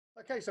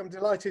Okay, so I'm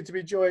delighted to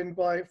be joined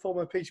by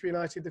former Peachtree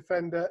United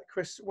defender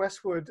Chris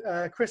Westwood.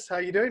 Chris, how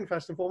are you doing,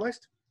 first and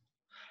foremost?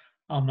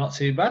 I'm not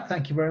too bad,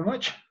 thank you very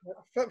much.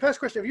 First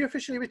question, have you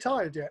officially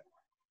retired yet?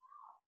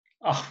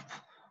 Oh,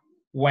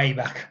 way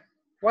back.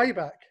 Way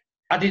back?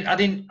 I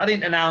didn't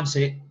announce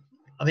it.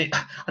 I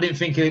didn't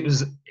think it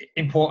was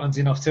important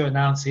enough to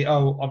announce it.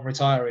 Oh, I'm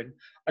retiring.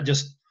 I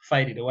just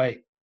faded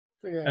away.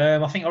 Yeah.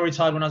 I think I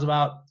retired when I was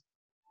about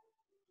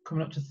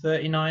coming up to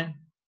 39.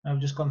 I've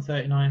just gone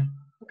 39.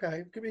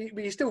 Okay,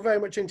 but you're still very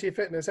much into your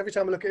fitness. Every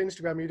time I look at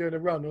Instagram, you're doing a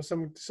run or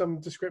some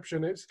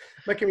description. It's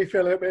making me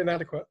feel a little bit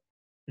inadequate.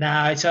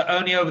 Nah, it's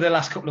only over the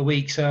last couple of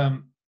weeks.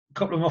 A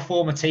couple of my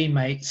former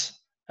teammates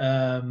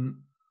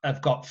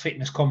have got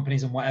fitness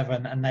companies and whatever,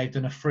 and they've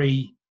done a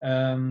free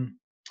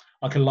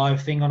like a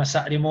live thing on a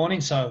Saturday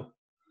morning. So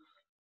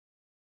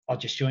I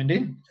just joined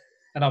in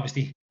and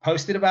obviously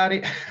posted about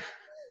it.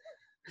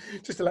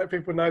 Just to let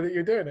people know that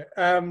you're doing it.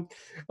 I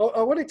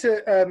wanted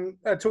to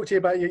talk to you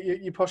about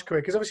your posh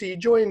career, because obviously you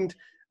joined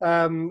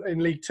in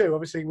League Two,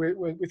 obviously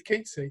with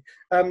Keatsy.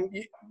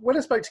 When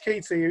I spoke to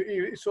Keatsy,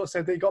 you sort of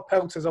said that you got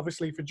pelters,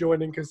 obviously, for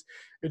joining because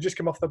you'd just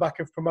come off the back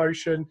of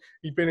promotion,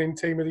 you'd been in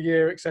Team of the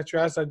Year,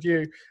 etc., as had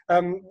you.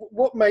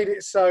 What made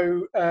it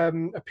so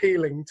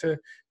appealing to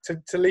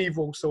leave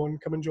Walsall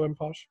and come and join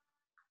Posh?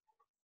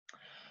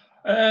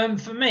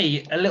 For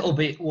me, a little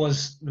bit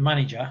was the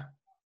manager,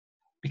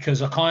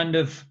 because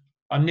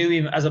I knew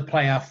him as a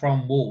player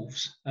from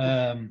Wolves,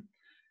 and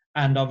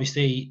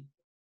obviously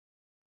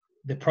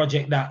the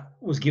project that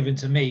was given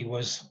to me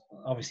was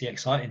obviously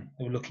exciting.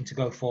 They were looking to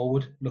go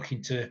forward,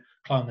 looking to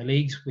climb the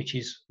leagues, which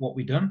is what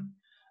we've done,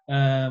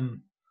 and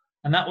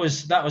that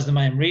was the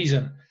main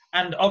reason.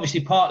 And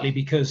obviously partly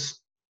because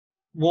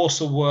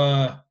Walsall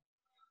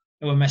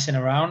were messing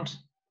around,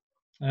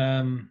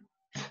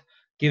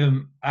 give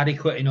them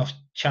adequate enough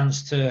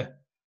chance to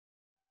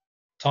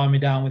tie me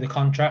down with a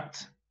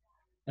contract.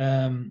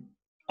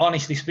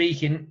 Honestly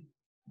speaking,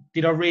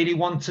 did I really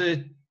want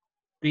to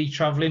be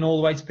travelling all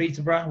the way to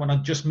Peterborough when I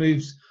just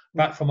moved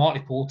back from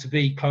Hartlepool to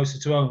be closer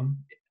to home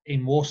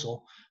in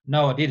Walsall?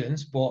 No, I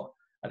didn't. But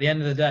at the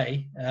end of the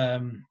day,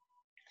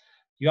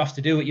 you have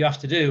to do what you have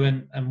to do.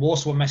 And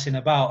Walsall were messing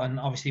about. And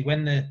obviously,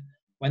 when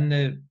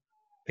the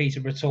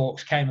Peterborough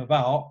talks came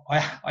about,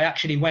 I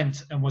actually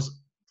went and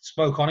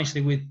spoke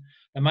honestly with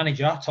the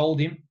manager. Told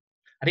him,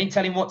 I didn't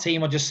tell him what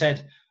team. I just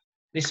said,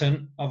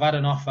 listen, I've had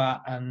an offer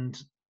and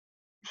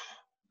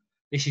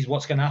this is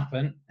what's going to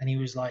happen. And he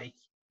was like,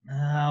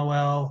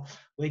 well,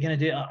 we're going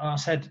to do it. And I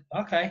said,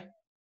 okay.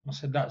 I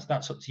said,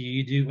 that's up to you.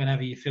 You do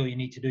whenever you feel you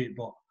need to do it.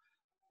 But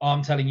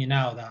I'm telling you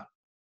now that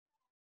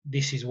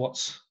this is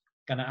what's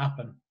going to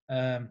happen.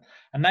 And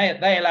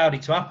they allowed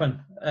it to happen.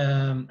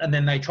 And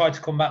then they tried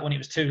to come back when it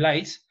was too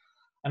late.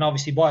 And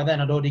obviously by then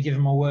I'd already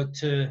given my word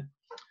to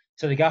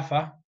the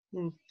gaffer.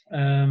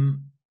 And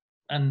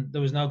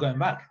there was no going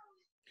back.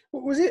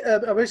 Was it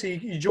obviously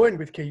you joined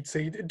with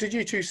Keatsy? Did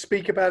you two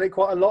speak about it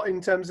quite a lot in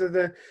terms of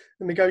the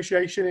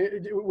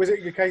negotiation? Was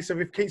it the case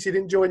of if Keatsy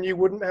didn't join, you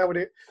wouldn't? How would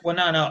it? Well,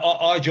 no,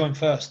 I joined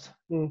first.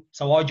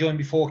 So I joined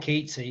before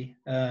Keatsy,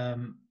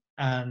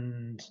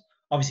 and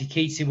obviously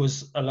Keatsy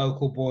was a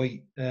local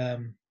boy.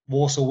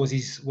 Walsall was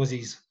his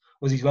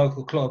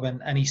local club,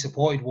 and he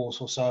supported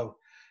Walsall. So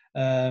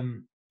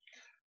when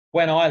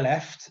I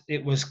left,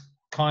 it was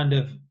kind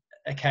of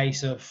a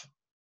case of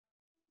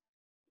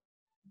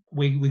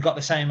we got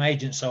the same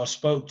agent. So I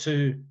spoke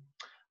to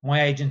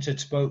my agent, had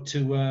spoke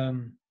to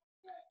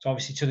so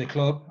obviously to the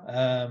club,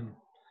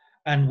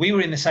 and we were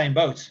in the same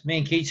boat. Me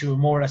and Keatsy were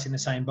more or less in the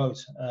same boat,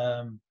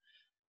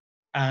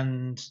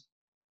 and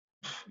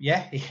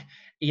yeah,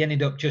 he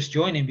ended up just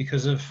joining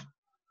because of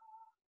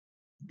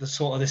the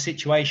sort of the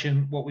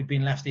situation what we'd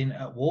been left in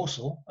at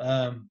Walsall.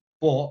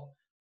 But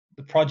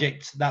the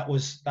project that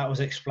was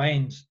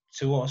explained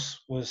to us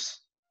was,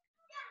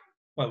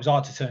 well, it was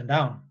hard to turn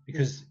down,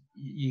 because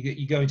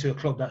you go into a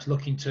club that's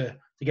looking to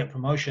get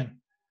promotion,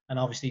 and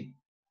obviously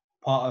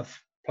part of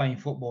playing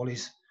football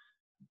is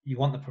you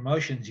want the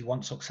promotions, you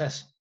want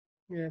success.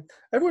 Yeah,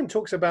 everyone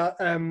talks about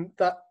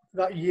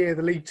that year,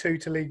 the League Two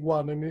to League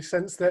One, in the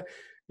sense that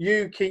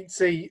you,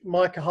 Keatsy,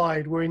 Micah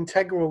Hyde were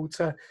integral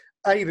to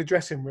A, the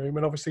dressing room,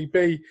 and obviously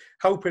B,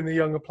 helping the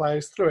younger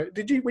players through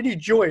it. When you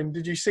joined,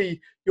 did you see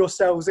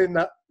yourselves in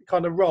that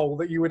kind of role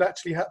that you would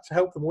actually have to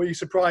help them? Were you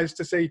surprised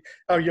to see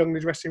how young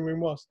the dressing room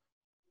was?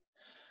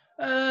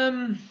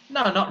 No,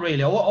 not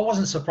really. I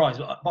wasn't surprised,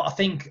 but I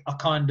think I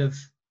kind of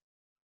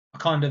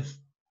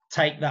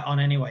take that on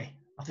anyway.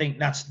 I think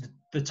that's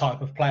the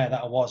type of player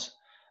that I was.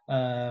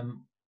 I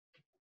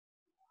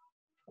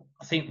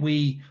think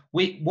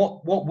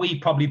what we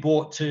probably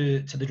brought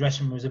to the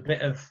dressing room was a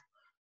bit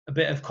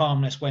of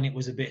calmness when it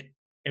was a bit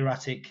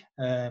erratic,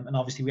 and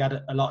obviously we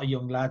had a lot of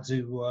young lads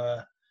who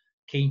were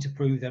keen to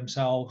prove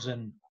themselves,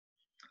 and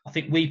I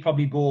think we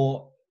probably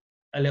brought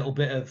a little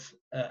bit of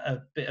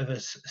a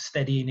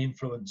steadying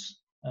influence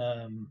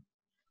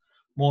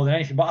more than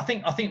anything. But I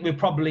think we were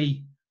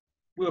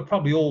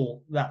probably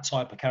all that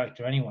type of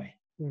character anyway.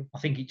 I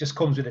think it just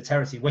comes with the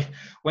territory.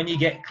 When you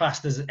get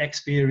classed as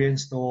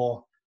experienced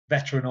or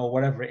veteran or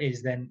whatever it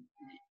is, then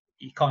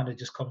it kind of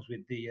just comes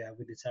with the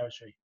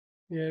territory.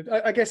 Yeah,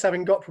 I guess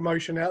having got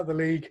promotion out of the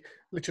league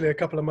literally a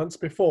couple of months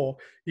before,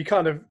 you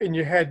kind of in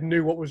your head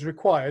knew what was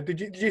required.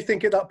 Did you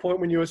think at that point,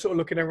 when you were sort of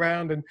looking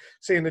around and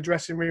seeing the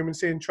dressing room and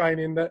seeing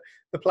training, that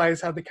the players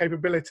had the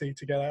capability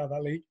to get out of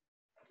that league?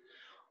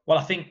 Well,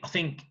 I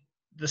think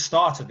the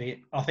start of it,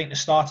 I think the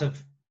start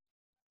of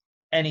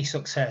any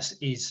success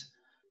is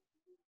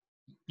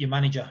your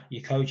manager,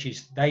 your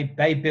coaches.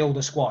 They build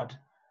a squad,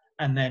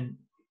 and then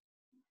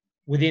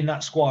within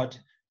that squad,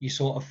 you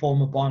sort of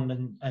form a bond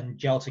and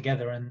gel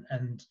together,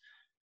 and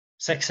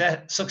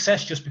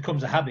success just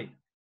becomes a habit.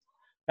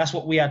 That's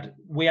what we had.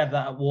 We had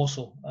that at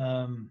Walsall.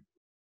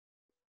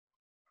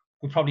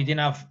 We probably didn't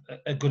have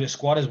a good a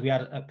squad as we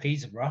had at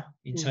Peterborough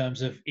in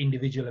terms of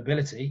individual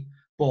ability,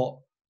 but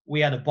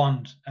we had a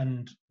bond,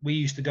 and we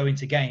used to go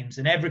into games.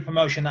 And every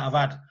promotion that I've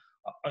had,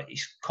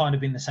 it's kind of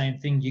been the same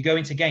thing. You go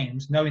into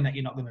games knowing that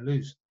you're not going to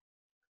lose.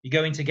 You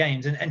go into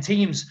games, and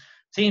teams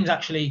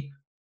actually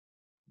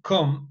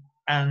come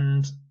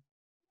and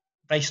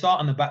they start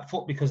on the back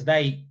foot because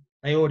they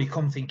already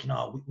come thinking,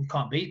 oh, we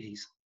can't beat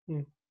these.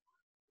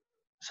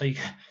 So you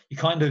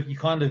kind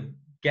of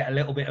get a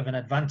little bit of an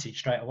advantage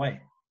straight away.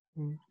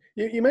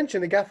 You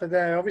mentioned the gaffer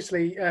there.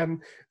 Obviously,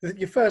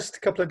 your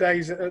first couple of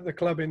days at the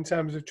club in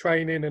terms of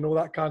training and all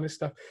that kind of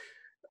stuff.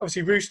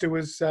 Obviously,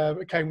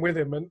 Rooster came with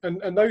him,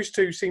 and those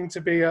two seemed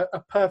to be a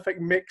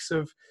perfect mix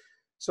of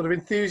sort of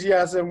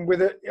enthusiasm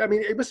with it. I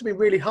mean, it must have been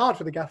really hard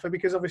for the gaffer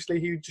because obviously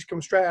he would just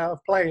come straight out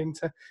of playing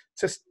to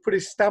put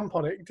his stamp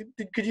on it.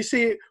 Could you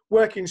see it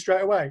working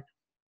straight away?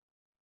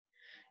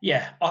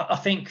 Yeah, I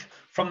think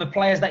from the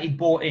players that he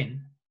brought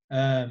in,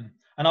 and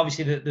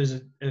obviously there's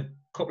a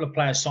couple of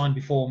players signed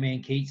before me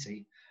and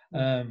Keatsy.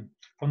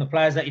 From the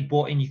players that he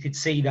brought in, you could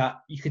see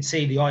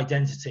the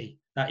identity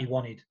that he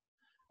wanted,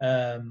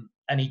 and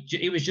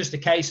it was just a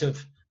case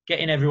of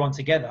getting everyone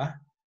together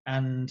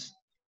and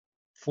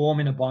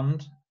forming a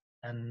bond.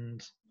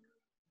 And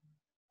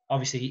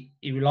obviously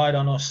he relied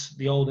on us,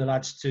 the older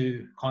lads,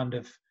 to kind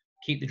of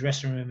keep the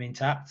dressing room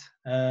intact,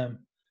 and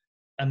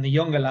the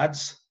younger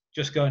lads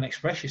just go and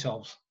express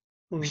yourselves,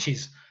 which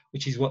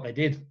is what they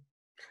did.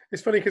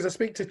 It's funny because I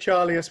speak to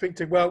Charlie, I speak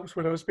to Welps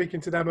when I was speaking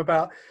to them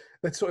about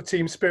that sort of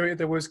team spirit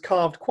that was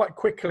carved quite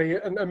quickly,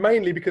 and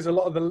mainly because a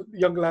lot of the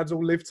young lads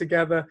all lived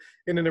together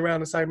in and around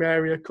the same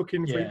area,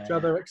 cooking for each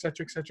other,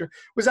 etc., etc.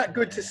 Was that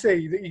good to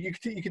see, that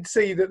you could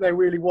see that there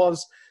really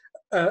was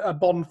a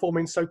bond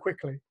forming so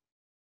quickly?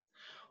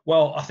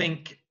 Well, I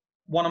think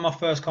one of my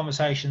first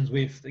conversations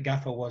with the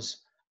gaffer was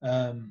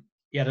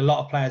he had a lot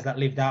of players that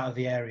lived out of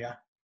the area,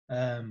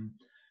 and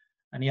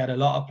he had a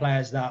lot of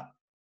players that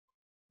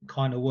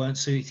kind of weren't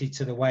suited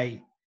to the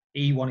way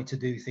he wanted to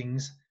do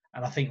things.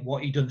 And I think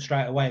what he done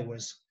straight away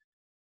was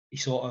he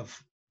sort of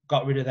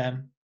got rid of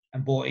them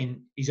and brought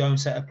in his own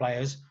set of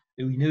players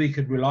who he knew he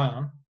could rely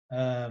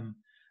on,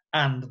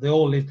 and they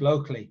all lived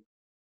locally.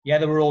 Yeah,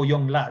 they were all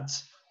young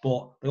lads,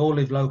 but they all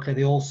lived locally,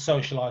 they all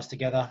socialised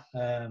together,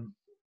 and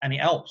it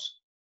helps.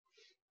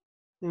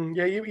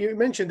 Yeah, you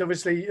mentioned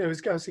obviously it was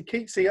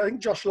Keatsy. I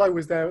think Josh Lowe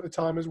was there at the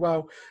time as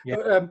well.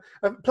 Yeah.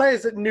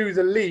 Players that knew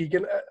the league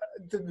and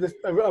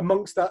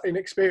amongst that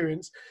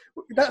inexperience,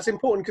 that's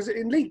important because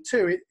in League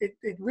Two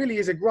it really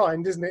is a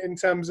grind, isn't it? In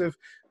terms of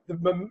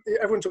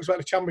everyone talks about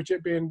the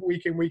Championship being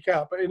week in, week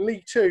out, but in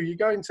League Two you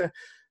go into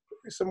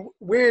some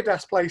weird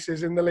ass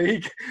places in the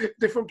league,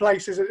 different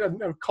places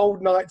and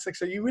cold nights.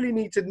 So you really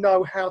need to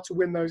know how to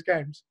win those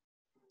games.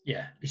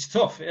 Yeah, it's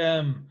tough.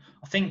 I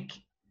think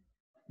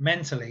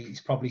mentally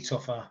it's probably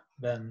tougher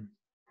than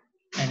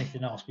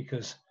anything else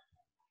because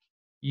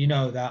you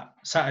know that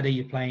Saturday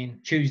you're playing,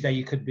 Tuesday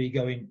you could be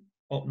going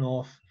up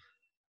north,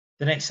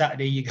 the next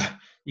Saturday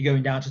you're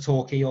going down to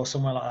Torquay or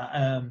somewhere like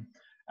that.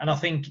 And I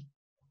think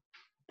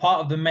part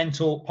of the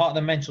mental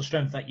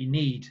strength that you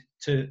need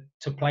to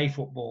play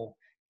football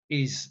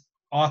is,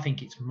 I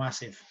think it's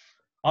massive.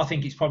 I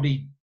think it's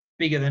probably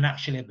bigger than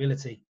actual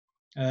ability.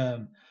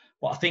 But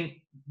I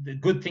think the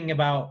good thing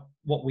about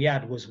what we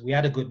had was we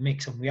had a good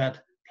mix, and we had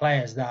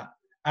players that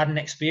hadn't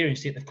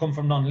experienced it. They've come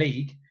from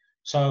non-league,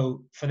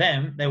 so for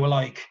them they were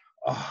like,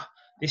 "Oh,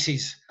 this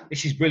is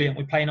brilliant.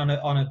 We're playing on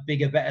a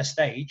bigger, better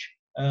stage,"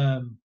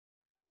 and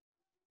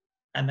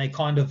they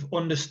kind of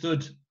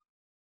understood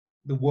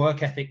the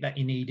work ethic that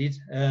you needed,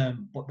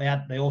 but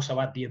they also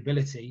had the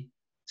ability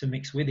to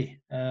mix with it,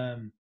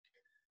 and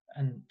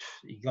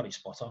he got it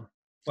spot on.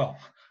 Well,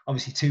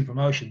 obviously 2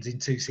 promotions in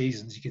 2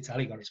 seasons, you could tell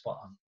he got it spot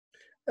on.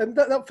 And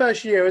that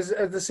first year, as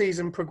the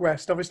season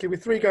progressed, obviously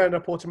with 3 going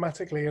up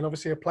automatically, and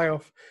obviously a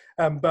playoff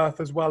berth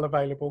as well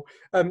available.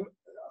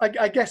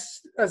 I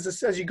guess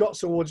as you got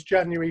towards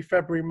January,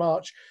 February,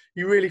 March,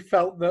 you really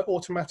felt that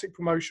automatic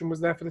promotion was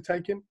there for the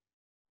taking.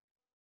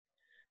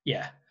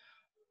 Yeah,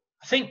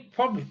 I think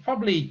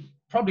probably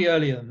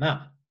earlier than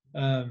that,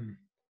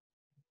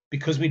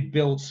 because we'd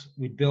built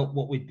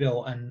what we'd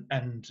built,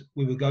 and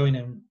we were going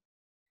and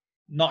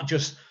not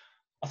just.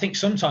 I think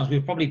sometimes we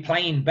were probably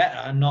playing better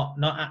and not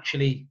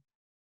actually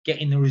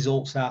getting the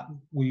results that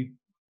we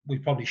we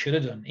probably should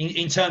have done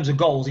in terms of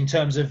goals, in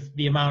terms of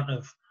the amount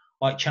of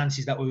like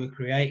chances that we were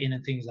creating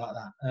and things like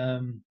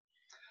that.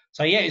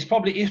 So yeah, it's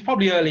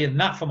probably earlier than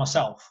that for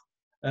myself.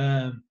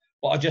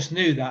 But I just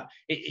knew that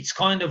it's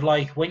kind of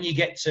like when you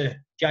get to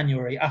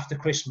January after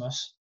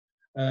Christmas,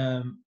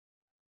 then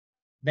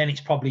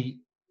it's probably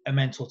a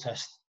mental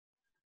test,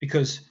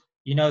 because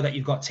you know that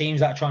you've got teams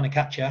that are trying to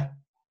catch you.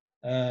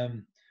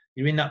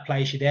 You're in that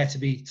place, you're there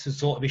to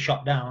sort of be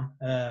shot down,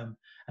 and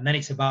then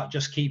it's about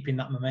just keeping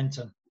that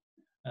momentum.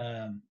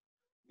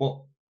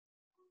 But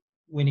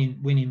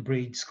winning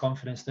breeds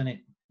confidence, doesn't it?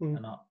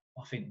 And I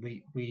think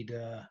we'd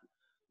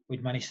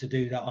managed to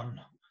do that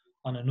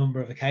on a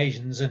number of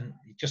occasions, and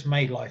it just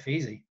made life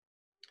easy.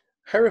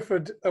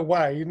 Hereford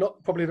away,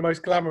 not probably the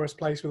most glamorous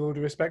place, with all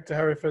due respect to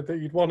Hereford, that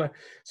you'd want to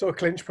sort of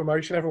clinch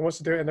promotion. Everyone wants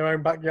to do it in their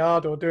own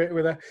backyard or do it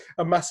with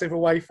a massive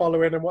away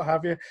following and what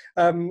have you.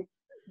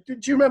 Do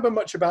you remember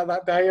much about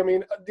that day? I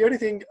mean, the only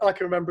thing I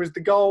can remember is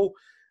the goal,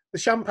 the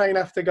champagne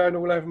after going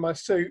all over my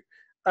suit,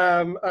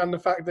 and the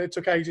fact that it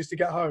took ages to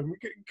get home.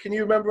 Can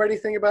you remember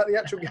anything about the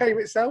actual game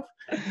itself?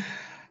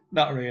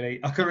 Not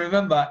really. I can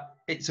remember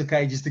it took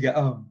ages to get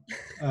home.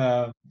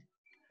 Well,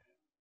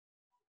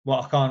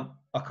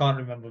 I can't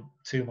remember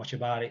too much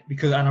about it,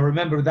 and I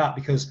remember that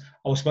because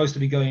I was supposed to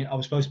be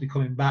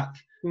coming back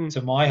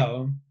to my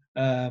home,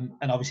 and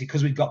obviously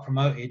because we'd got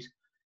promoted,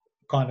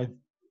 kind of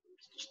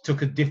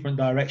took a different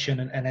direction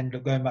and ended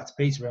up going back to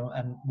Peterborough,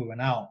 and we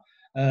went out.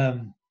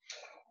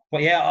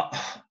 But yeah,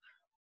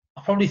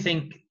 I probably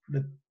think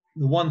the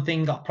one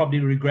thing I probably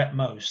regret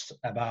most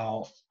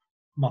about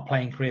my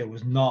playing career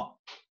was not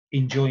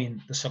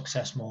enjoying the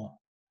success more.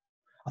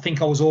 I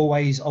think I was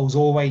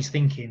always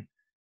thinking,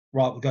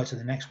 right, we'll go to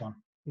the next one.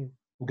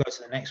 We'll go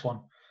to the next one.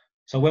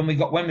 So when we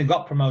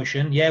got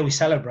promotion, yeah, we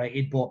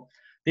celebrated, but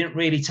didn't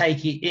really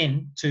take it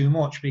in too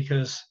much,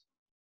 because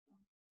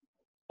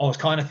I was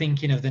kind of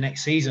thinking of the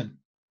next season.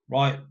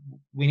 Right,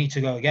 we need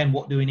to go again.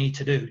 What do we need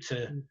to do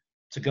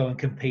to go and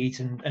compete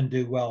and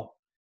do well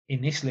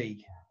in this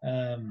league?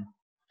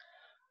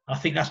 I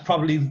think that's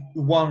probably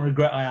the one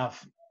regret I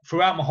have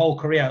throughout my whole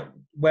career.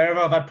 Wherever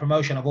I've had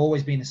promotion, I've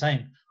always been the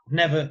same. I've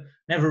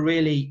never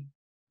really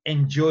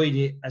enjoyed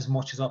it as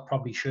much as I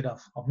probably should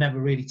have. I've never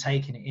really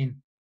taken it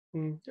in.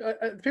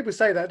 People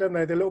say that, don't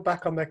they? They look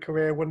back on their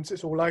career once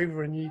it's all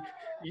over, and you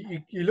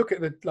look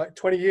at the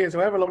 20 years,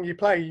 however long you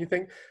play, you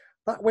think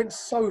that went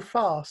so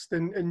fast,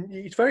 and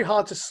it's very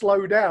hard to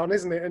slow down,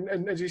 isn't it?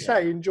 And as you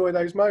say, enjoy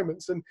those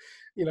moments. And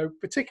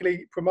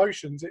particularly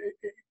promotions,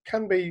 it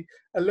can be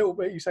a little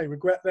bit. You say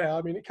regret there.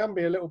 I mean, it can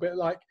be a little bit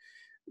like,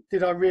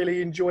 did I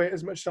really enjoy it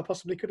as much as I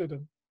possibly could have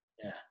done?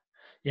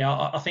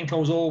 Yeah. I think I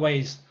was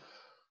always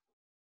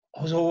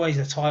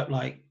the type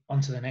like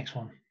onto the next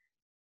one.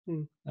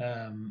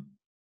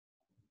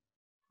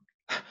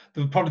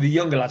 Probably the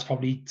younger lads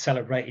probably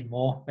celebrated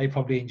more. They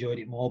probably enjoyed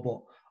it more,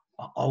 but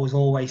I was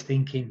always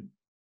thinking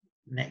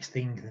the next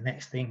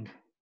thing.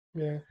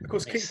 Yeah, of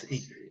course.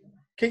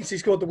 Keatsy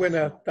scored the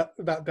winner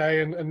that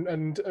day,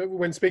 and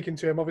when speaking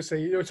to him,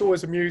 obviously it's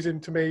always amusing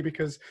to me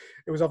because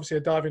it was obviously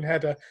a diving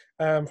header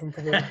from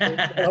probably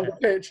on the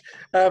pitch.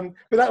 But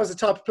that was the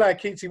type of player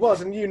Keatsy was,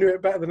 and you knew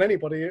it better than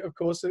anybody, of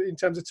course, in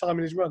terms of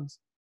timing his runs.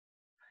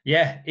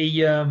 Yeah,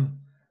 he done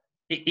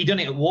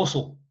it at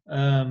Walsall.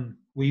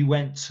 We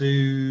went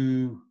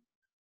to,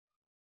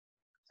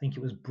 I think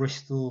it was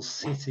Bristol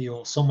City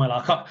or somewhere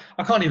like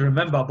I can't even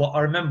remember, but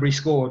I remember he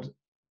scored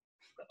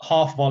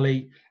half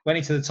volley, went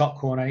into the top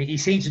corner. He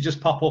seemed to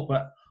just pop up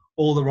at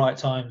all the right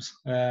times,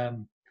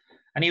 and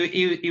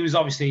he was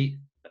obviously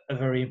a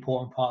very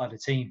important part of the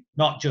team.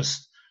 Not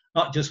just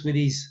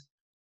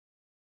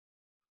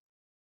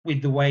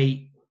with the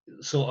way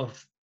sort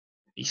of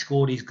he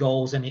scored his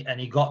goals and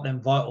he got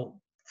them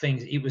vital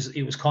things. It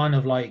was kind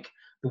of like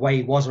the way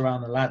he was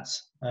around the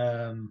lads,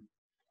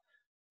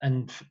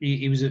 and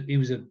he was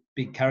a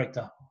big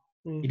character.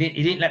 He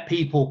didn't let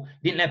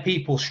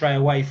people stray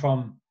away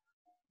from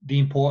the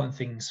important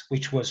things,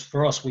 which was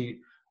for us.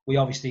 We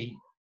obviously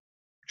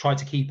tried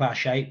to keep our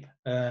shape.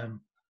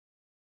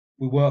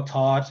 We worked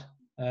hard,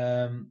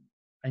 and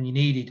you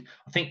needed.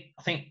 I think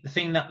the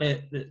thing that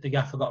the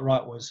gaffer got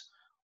right was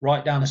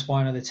right down the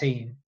spine of the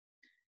team.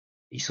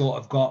 He sort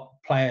of got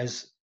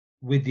players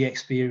with the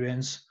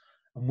experience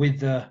and with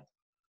the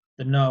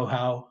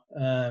know-how,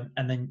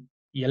 and then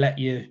you let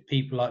your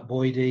people like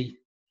Boydie,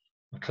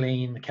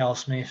 McLean, McKell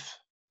Smith,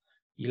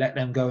 you let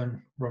them go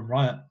and run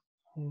riot.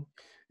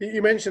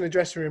 You mentioned the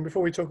dressing room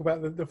before we talk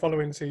about the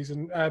following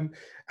season.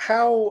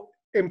 How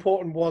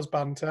important was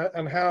banter,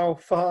 and how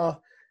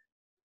far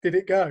did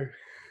it go?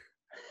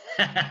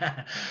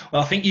 Well,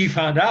 I think you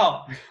found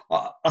out.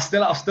 I've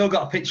still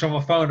got a picture on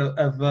my phone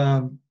of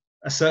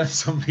a certain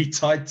somebody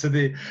tied to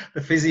the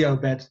physio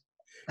bed.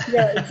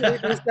 Yeah,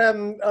 it was.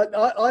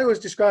 I always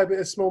describe it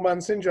as small man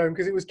syndrome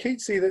because it was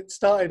Keatsy that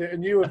started it,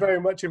 and you were very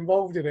much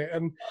involved in it.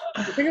 And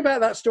the thing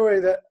about that story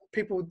that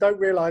people don't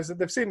realise, that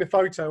they've seen the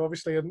photo,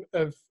 obviously,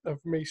 of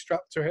me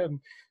strapped to it and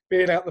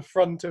being out the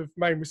front of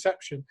main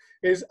reception,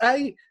 is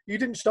A, you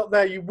didn't stop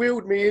there. You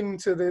wheeled me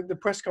into the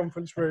press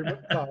conference room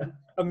at the time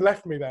and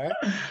left me there.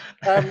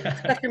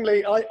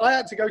 Secondly, I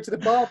had to go to the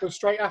barber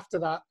straight after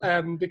that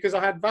because I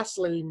had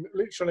Vaseline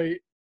literally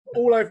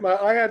all over my.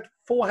 I had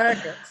 4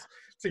 haircuts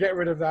to get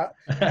rid of that.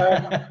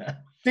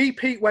 Deep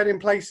heat went in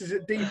places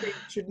that deep heat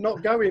should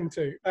not go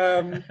into,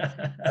 and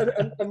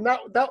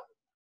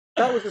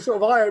that was a sort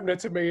of eye opener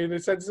to me in the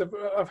sense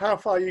of how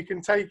far you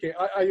can take it.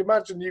 I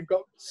imagine you've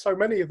got so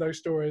many of those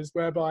stories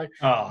whereby.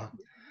 Oh,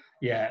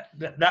 yeah,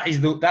 that is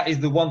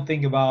the one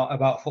thing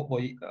about football.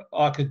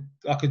 I could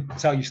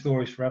tell you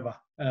stories forever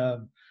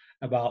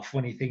about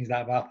funny things that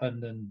have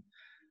happened, and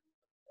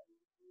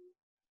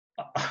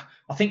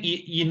I think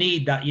you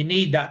need that. You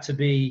need that to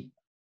be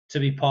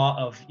part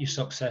of your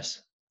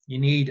success. You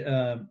need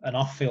an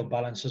off-field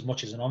balance as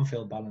much as an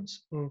on-field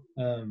balance,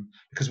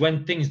 because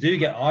when things do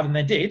get hard, and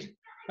they did.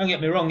 Don't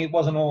get me wrong; it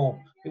wasn't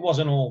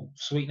all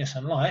sweetness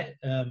and light.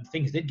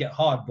 Things did get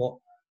hard, but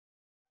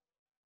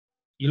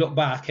you look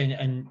back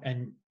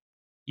and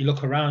you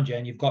look around you,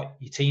 and you've got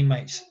your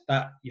teammates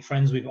that you're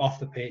friends with off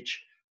the pitch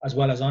as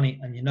well as on it,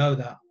 and you know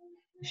that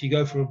if you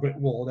go through a brick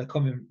wall, they're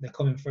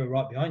coming through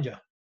right behind you.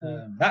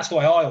 That's the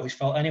way I always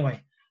felt,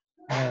 anyway.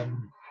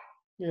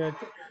 Yeah,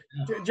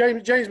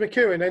 James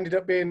McEwen ended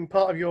up being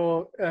part of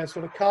your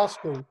sort of car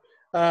school,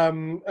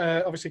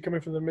 obviously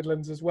coming from the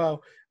Midlands as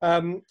well.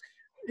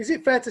 Is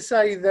it fair to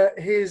say that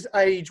his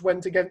age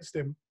went against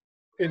him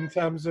in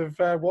terms of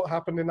what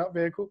happened in that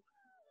vehicle?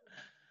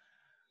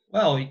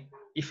 Well,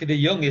 if you're the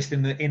youngest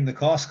in the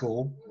car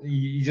school,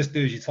 you just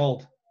do as you're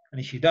told, and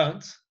if you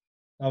don't,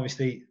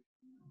 obviously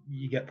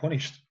you get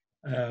punished.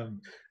 And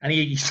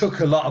he took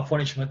a lot of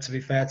punishment, to be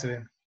fair to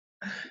him.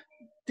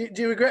 Do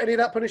you regret any of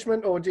that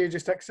punishment, or do you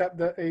just accept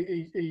that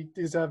he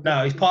deserved it?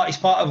 No, he's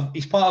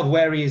part of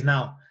where he is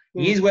now.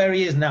 He is where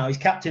he is now. He's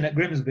captain at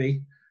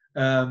Grimsby,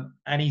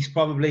 and he's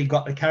probably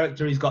got the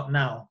character he's got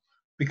now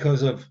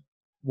because of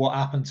what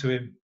happened to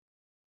him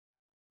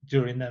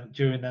during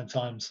them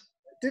times.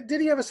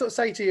 Did he ever sort of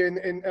say to you,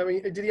 I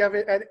mean, did he have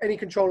any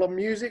control on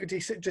music? Or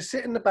did he just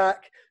sit in the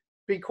back,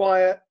 be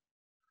quiet,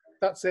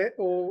 that's it?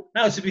 Or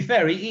no, to be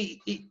fair,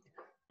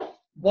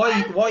 why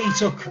he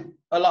took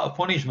a lot of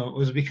punishment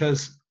was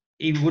because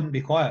he wouldn't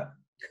be quiet.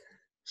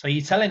 So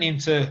you're telling him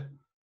to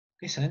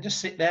listen and just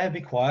sit there,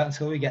 be quiet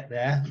until we get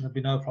there, and there'll be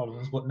no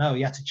problems. But no,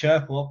 he had to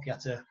chirp up, he had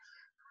to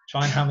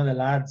try and hammer the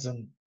lads,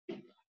 and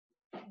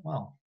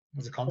well,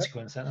 there's a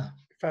consequence, isn't there?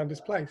 Found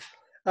his place.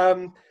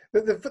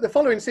 The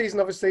following season,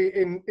 obviously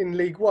in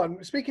League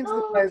One, speaking to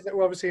the players that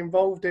were obviously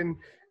involved in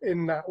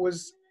that,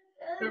 was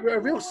a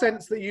real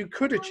sense that you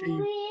could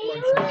achieve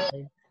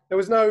promotion. There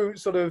was no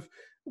sort of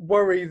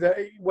worry that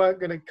you weren't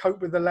going to cope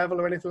with the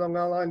level or anything along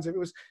our lines. It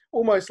was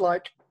almost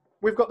like,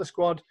 we've got the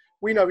squad,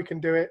 we know we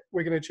can do it,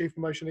 we're going to achieve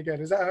promotion again.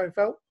 Is that how it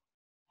felt?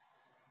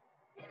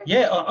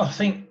 Yeah, I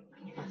think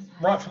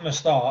right from the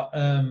start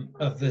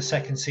of the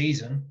second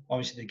season,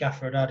 obviously the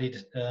gaffer had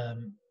added a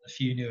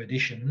few new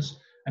additions,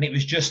 and it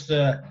was just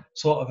a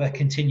sort of a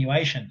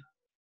continuation.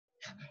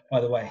 By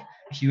the way,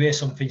 if you hear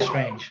something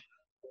strange,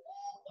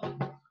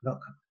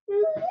 look.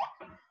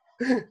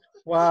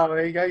 Wow,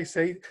 there you go. You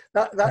see,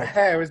 that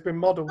hair has been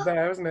modelled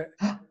there, hasn't it?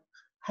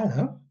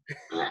 Hello.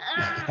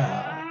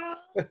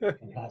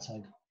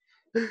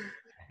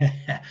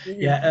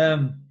 Yeah,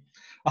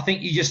 I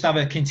think you just have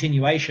a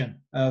continuation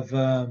of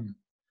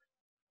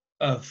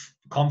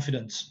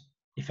confidence,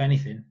 if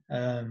anything,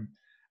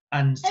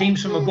 and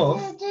teams from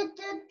above.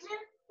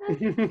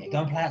 Yeah,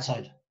 go and play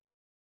outside.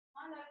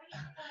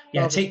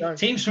 Yeah,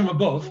 teams from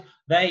above,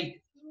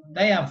 they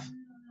have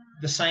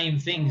the same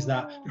things,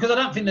 that because I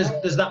don't think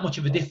there's that much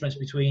of a difference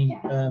between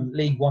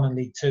League One and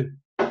League Two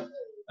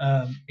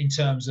in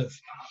terms of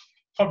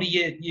probably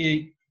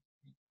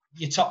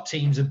your top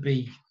teams would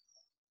be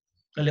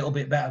a little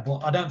bit better, but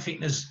I don't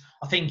think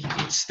I think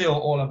it's still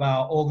all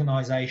about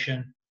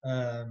organisation,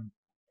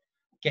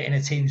 getting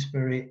a team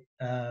spirit,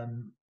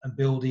 and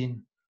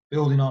building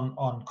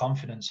on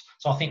confidence.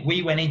 So I think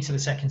we went into the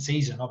second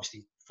season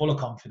obviously full of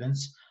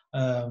confidence,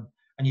 and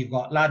you've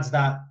got lads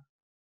that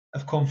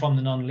have come from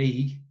the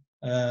non-league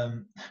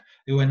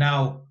who are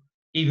now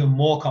even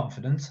more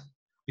confident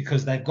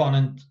because they've gone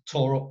and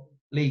tore up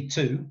League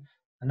Two,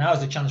 and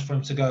now's the chance for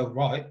them to go,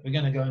 right, we're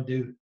going to go and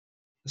do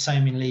the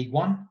same in League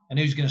One, and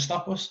who's going to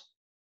stop us?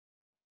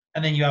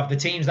 And then you have the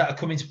teams that are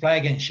coming to play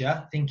against you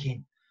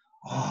thinking,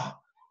 oh,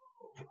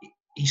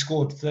 he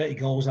scored 30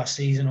 goals last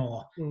season,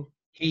 or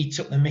he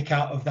took the mick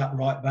out of that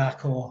right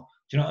back, or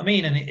do you know what I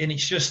mean? And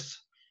it's just,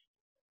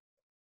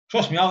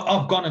 trust me,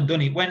 I've gone and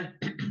done it. When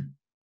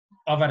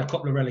I've had a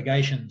couple of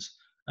relegations,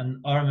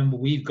 and I remember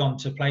we've gone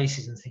to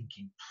places and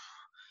thinking,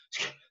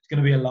 it's going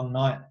to be a long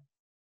night.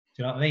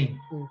 Do you know what I mean?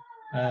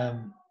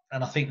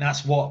 And I think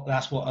that's what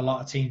a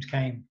lot of teams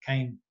came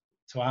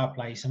to our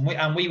place,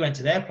 and we went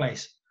to their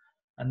place,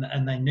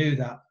 and they knew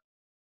that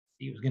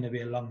it was going to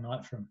be a long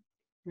night for them.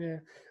 Yeah,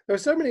 there were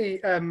so many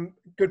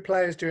good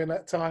players during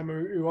that time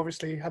who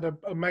obviously had a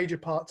major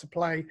part to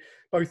play,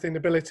 both in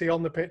ability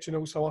on the pitch and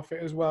also off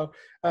it as well.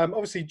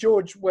 Obviously,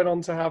 George went on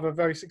to have a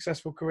very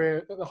successful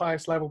career at the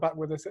highest level back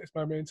with us at this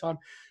moment in time.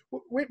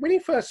 When he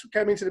first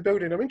came into the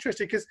building, I'm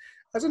interested because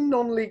as a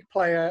non-league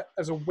player,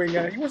 as a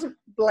winger, he wasn't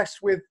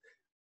blessed with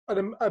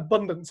an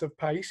abundance of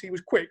pace. He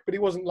was quick, but he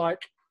wasn't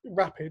like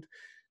rapid.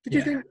 Did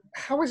you think,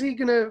 how is he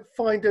going to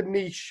find a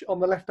niche on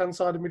the left-hand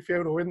side of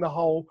midfield or in the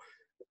hole?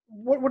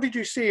 What did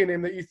you see in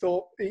him that you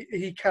thought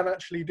he can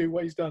actually do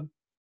what he's done?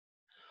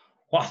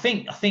 Well, I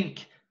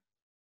think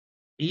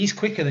he's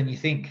quicker than you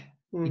think.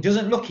 He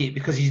doesn't look it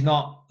because he's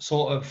not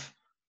sort of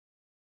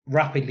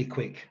rapidly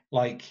quick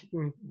like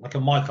a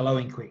Michael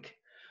Owen quick,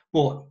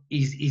 but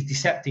he's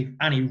deceptive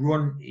and he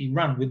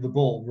ran with the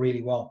ball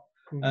really well.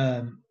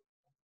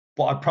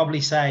 But I'd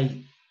probably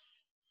say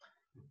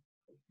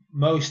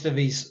most of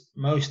his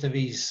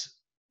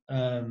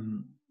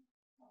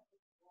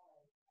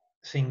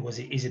thing was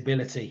his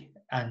ability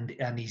and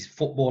his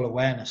football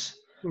awareness.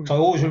 So I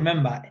always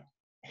remember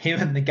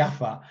him and the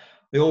gaffer.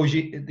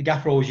 The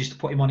gaffer always used to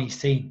put him on his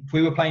team. If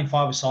we were playing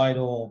five-a-side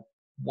or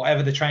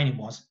whatever the training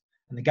was,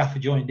 and the gaffer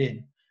joined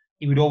in,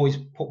 he would always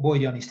put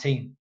Boydie on his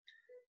team.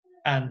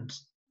 And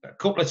a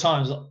couple of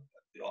times,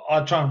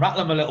 I'd try and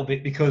rattle him a little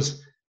bit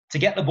because to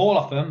get the ball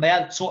off him, they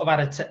had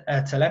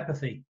a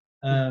telepathy.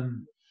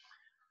 And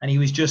he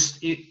was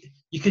just, you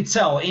could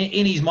tell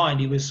in his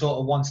mind, he was sort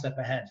of one step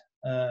ahead.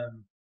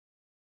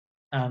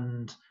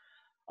 And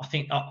I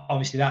think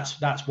obviously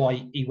that's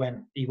why he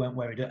went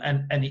where he did,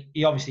 and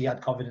he obviously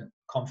had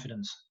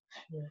confidence.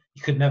 Yeah.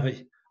 You could never.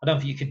 I don't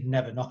think you could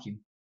never knock him.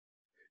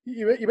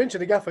 You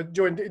mentioned the gaffer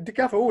joined. The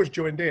gaffer always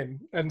joined in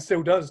and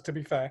still does. To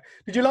be fair,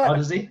 did you like? Oh, that?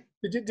 Does he?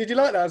 Did you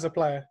like that as a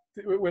player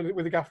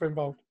with the gaffer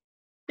involved?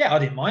 Yeah, I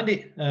didn't mind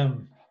it.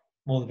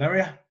 More the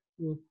merrier.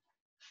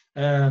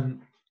 I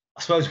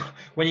suppose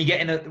when you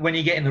get in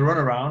the run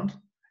around,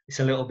 it's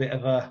a little bit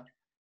of a.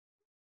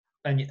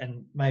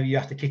 And maybe you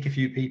have to kick a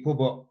few people,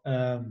 but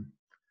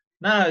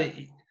no.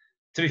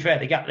 To be fair,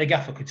 the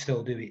gaffer could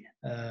still do it.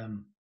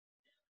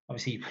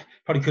 Obviously, he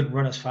probably couldn't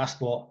run as fast,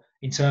 but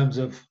in terms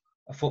of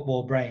a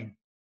football brain,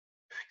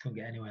 couldn't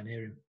get anywhere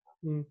near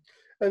him.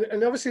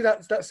 And obviously,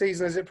 that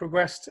season, as it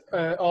progressed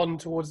on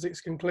towards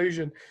its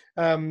conclusion,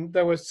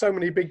 there were so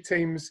many big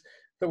teams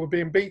that were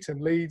being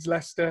beaten: Leeds,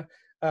 Leicester,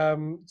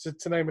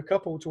 to name a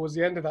couple. Towards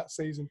the end of that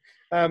season,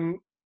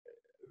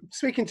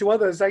 speaking to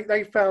others,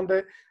 they found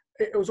that.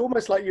 It was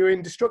almost like you were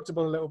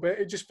indestructible a little bit.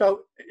 It just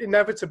felt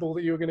inevitable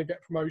that you were going to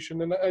get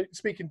promotion. And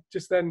speaking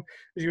just then,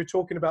 as you were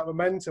talking about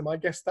momentum, I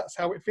guess that's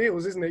how it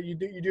feels, isn't it?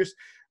 You just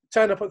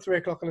turn up at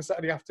 3:00 on a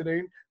Saturday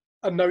afternoon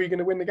and know you're going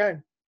to win the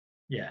game.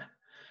 Yeah.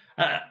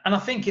 And I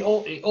think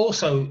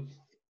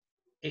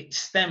it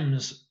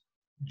stems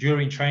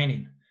during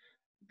training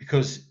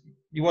because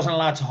you wasn't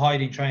allowed to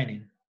hide in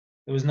training.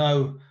 There was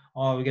no,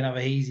 we're going to have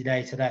an easy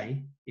day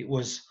today. It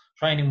was,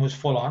 training was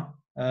full on.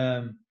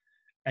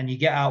 And you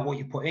get out what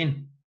you put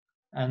in.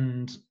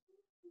 And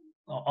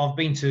I've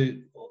been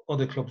to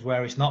other clubs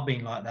where it's not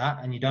been like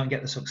that and you don't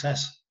get the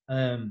success.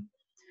 I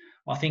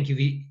think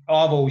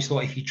I've always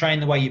thought if you train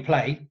the way you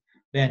play,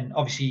 then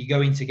obviously you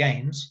go into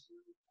games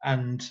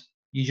and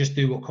you just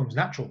do what comes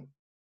natural.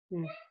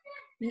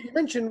 You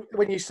mentioned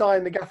when you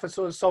signed, the gaffer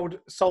sort of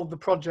sold the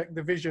project,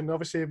 the vision,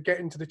 obviously, of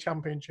getting to the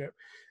Championship.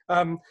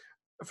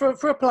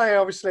 For a player,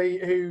 obviously,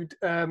 who'd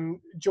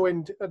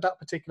joined at that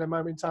particular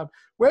moment in time,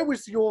 where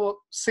was your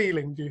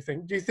ceiling, do you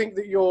think? Do you think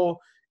that you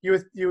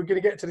were going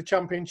to get to the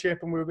Championship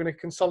and we were going to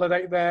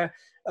consolidate there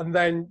and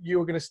then you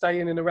were going to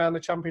stay in and around the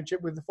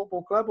Championship with the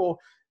football club? Or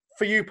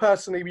for you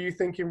personally, were you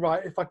thinking,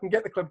 right, if I can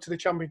get the club to the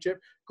Championship,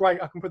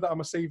 great, I can put that on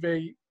my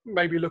CV,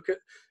 maybe look at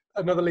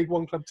another League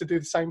One club to do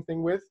the same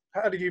thing with?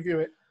 How did you view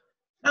it?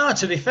 No,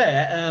 to be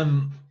fair,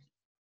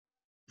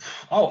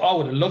 I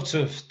would have loved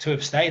to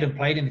have stayed and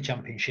played in the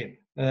Championship.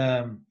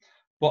 But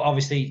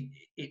obviously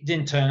it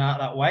didn't turn out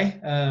that way.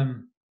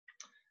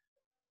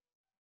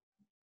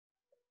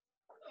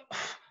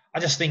 I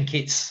just think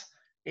it's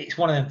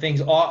one of them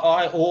things.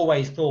 I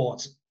always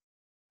thought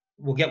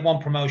we'll get one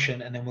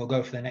promotion and then we'll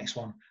go for the next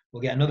one.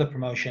 We'll get another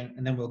promotion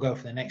and then we'll go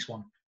for the next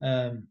one.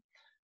 And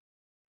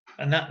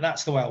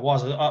that's the way I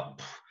was. I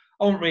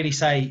wouldn't really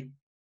say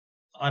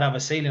I'd have a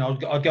ceiling.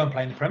 I'd go and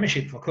play in the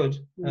Premiership if I could.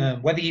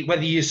 Whether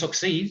you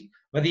succeed,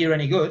 whether you're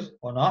any good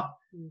or not,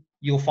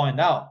 you'll find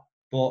out.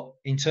 But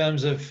in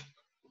terms of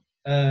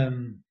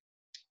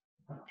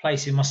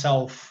placing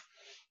myself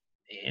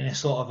in a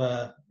sort of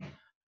a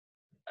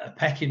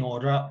pecking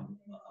order,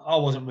 I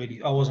wasn't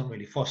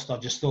really fussed. I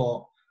just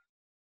thought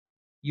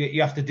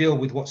you have to deal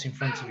with what's in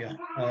front of you,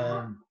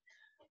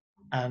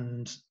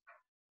 and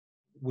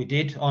we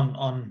did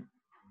on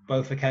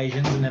both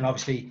occasions. And then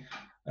obviously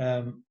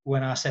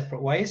went our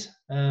separate ways,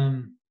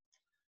 and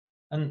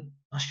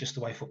that's just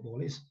the way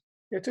football is.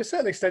 Yeah, to a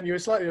certain extent, you were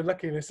slightly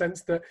unlucky in the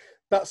sense that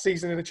that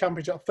season in the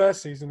Championship,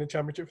 first season in the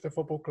Championship for the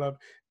football club,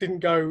 didn't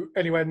go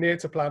anywhere near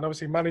to plan.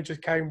 Obviously, managers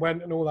came,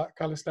 went, and all that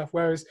kind of stuff.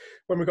 Whereas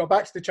when we got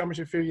back to the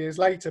Championship a few years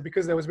later,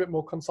 because there was a bit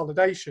more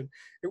consolidation,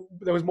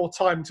 there was more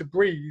time to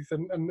breathe,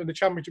 and the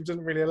Championship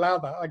doesn't really allow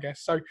that, I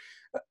guess. So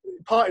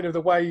parting of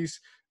the ways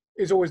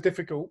is always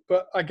difficult,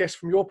 but I guess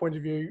from your point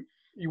of view,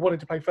 you wanted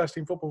to play first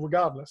team football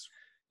regardless.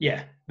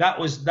 Yeah, that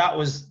it's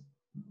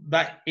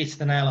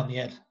the nail on the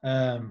head.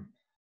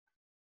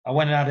 I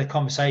went and had a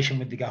conversation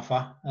with the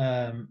gaffer,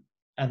 and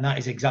that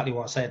is exactly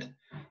what I said.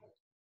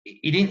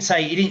 He didn't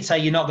say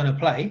you're not going to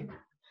play,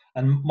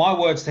 and my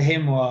words to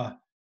him were,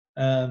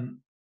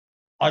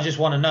 I just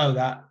want to know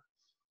that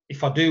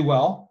if I do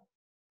well,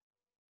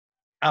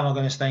 am I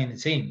going to stay in the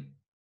team?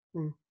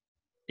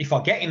 If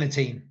I get in the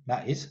team,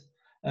 that is.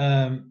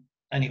 And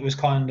it was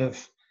kind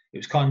of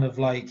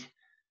like,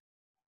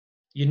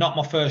 you're not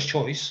my first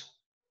choice,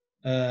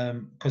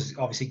 because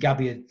obviously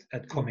Gabby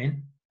had come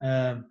in,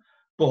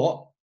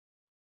 but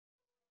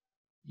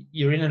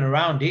you're in and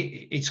around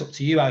it. It's up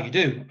to you how you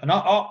do. And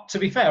to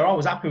be fair, I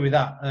was happy with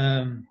that.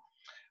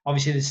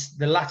 Obviously,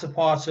 the latter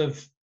part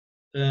of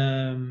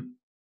the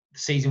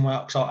season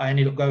where I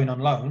ended up going on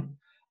loan,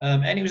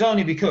 and it was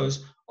only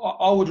because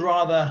I would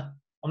rather.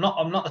 I'm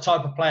not the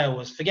type of player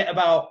was forget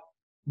about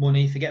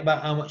money, forget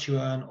about how much you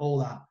earn, all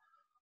that.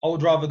 I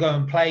would rather go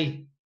and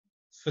play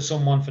for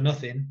someone for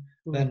nothing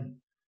than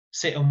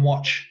sit and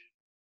watch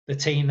the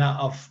team that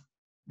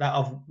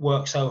I've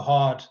worked so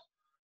hard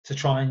to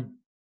try and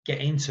get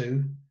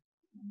into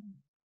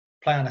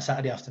play on a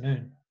Saturday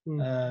afternoon.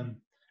 And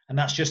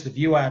that's just the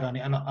view I had on it.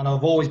 And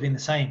I've always been the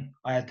same.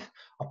 I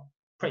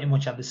pretty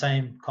much had the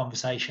same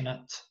conversation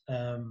at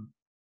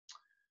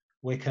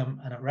Wickham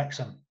and at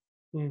Wrexham.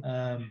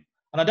 And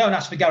I don't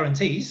ask for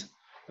guarantees.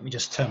 Let me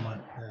just turn my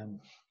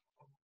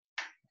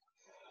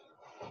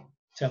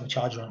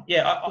charger on.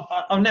 Yeah,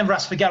 I've never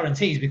asked for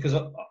guarantees because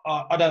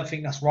I don't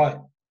think that's right.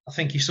 I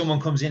think if someone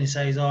comes in and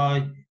says,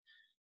 "Oh,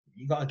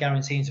 you got a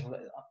guarantee,"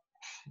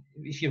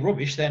 if you're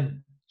rubbish,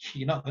 then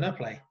you're not going to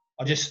play.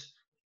 A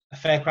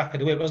fair crack at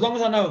the whip. But as long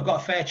as I know I've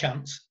got a fair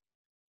chance,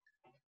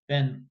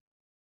 then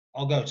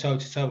I'll go toe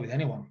to toe with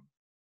anyone.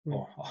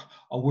 Or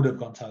I would have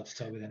gone toe to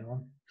toe with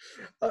anyone.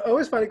 I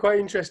always find it quite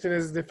interesting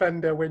as a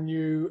defender when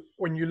you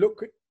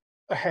look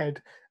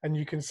ahead and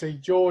you can see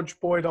George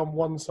Boyd on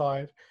one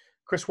side,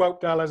 Chris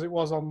Whelpdale as it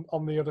was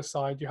on the other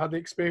side. You had the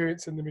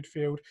experience in the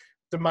midfield,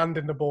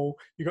 demanding the ball.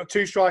 You got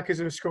two strikers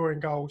who are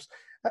scoring goals.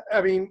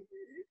 I mean,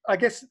 I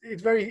guess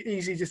it's very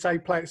easy to say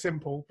play it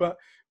simple, but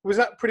was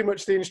that pretty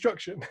much the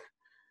instruction?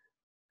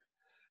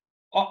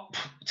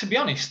 To be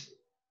honest,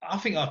 I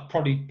think I've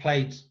probably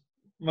played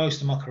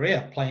most of my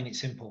career playing it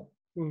simple.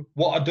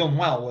 What I'd done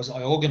well was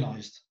I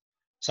organised.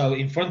 So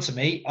in front of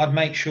me, I'd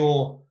make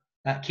sure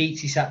that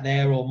Keatsy sat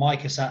there or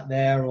Micah sat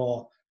there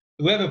or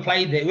whoever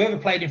played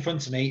in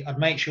front of me, I'd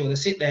make sure they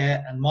sit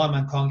there and my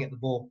man can't get the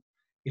ball.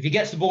 If he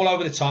gets the ball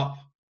over the top,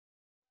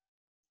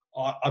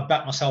 I'd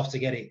back myself to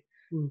get it.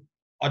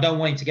 I don't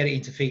want him to get it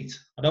into feet.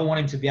 I don't want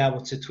him to be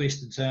able to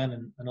twist and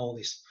turn and all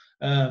this.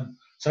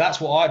 So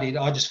that's what I did.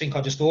 I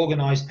just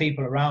organised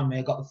people around me.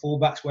 I got the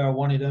fullbacks where I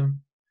wanted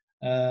them.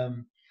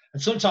 And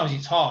sometimes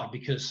it's hard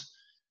because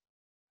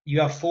you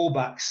have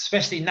fullbacks,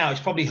 especially now. It's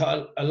probably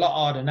a lot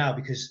harder now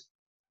because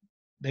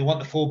they want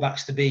the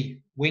fullbacks to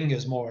be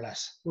wingers more or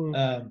less.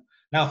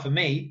 Now for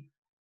me,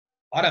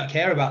 I don't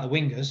care about the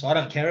wingers. I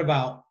don't care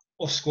about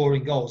us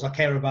scoring goals. I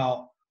care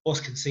about us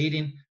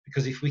conceding,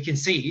 because if we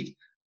concede,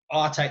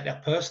 I take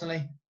that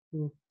personally.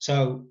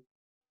 So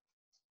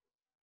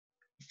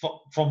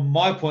from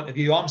my point of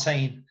view, I'm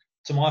saying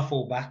to my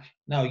fullback,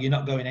 no, you're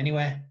not going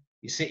anywhere.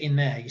 You're sitting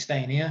there, you're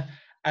staying here.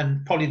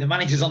 And probably the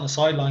manager's on the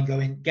sideline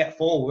going, get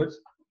forward.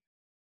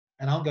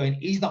 And I'm going,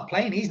 he's not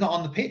playing, he's not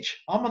on the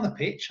pitch. I'm on the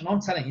pitch and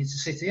I'm telling you to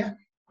sit here.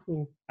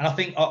 And I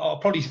think I'll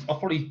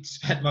probably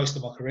spent most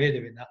of my career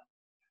doing that.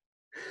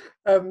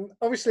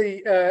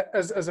 Obviously,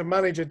 as a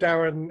manager,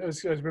 Darren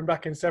has been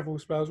back in several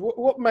spells.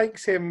 What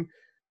makes him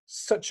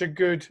such a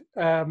good,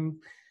 such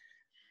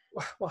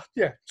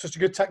a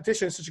good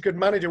tactician, such a good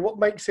manager? What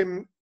makes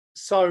him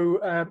so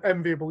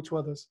enviable to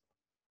others?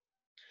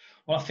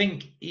 Well, I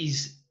think he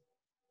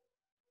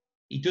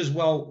does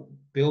well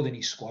building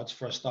his squads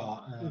for a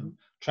start.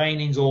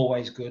 Training's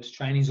always good.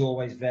 Training's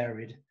always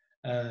varied.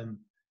 And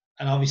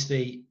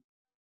obviously,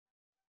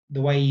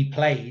 the way he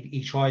played,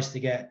 he tries to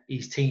get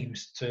his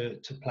teams to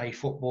play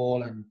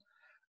football. And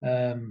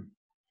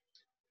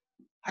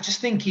I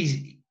just think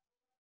he's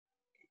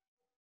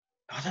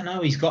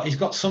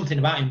got something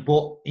about him.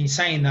 But in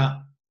saying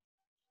that,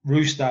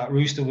 Rooster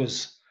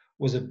was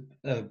a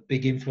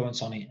big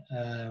influence on it.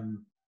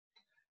 And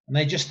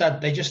they just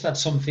had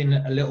something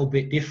a little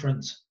bit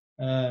different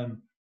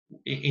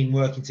in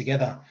working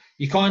together.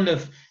 You kind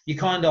of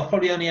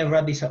probably only ever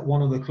had this at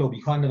one other club.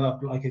 You kind of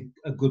have like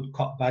a good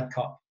cop, bad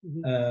cop.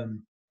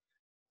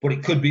 But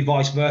it could be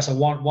vice versa.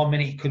 One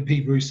minute it could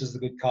be Rooster's the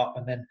good cop,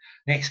 and then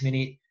next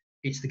minute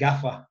it's the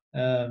gaffer.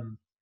 But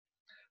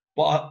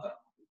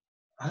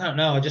I don't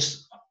know. I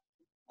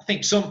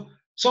think some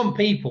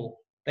people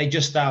they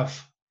just have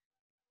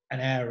an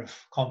air of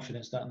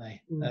confidence, don't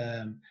they?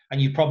 Mm.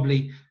 And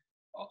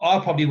I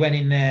probably went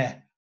in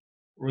there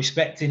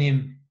respecting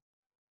him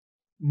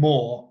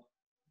more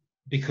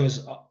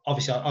because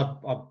obviously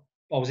I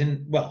was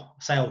in. Well,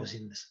 I say I was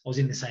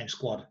in the same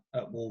squad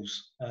at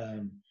Wolves.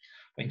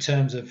 But in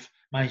terms of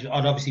management,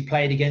 I'd obviously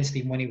played against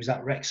him when he was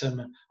at Wrexham,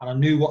 and I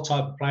knew what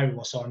type of player he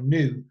was, so I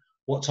knew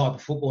what type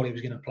of football he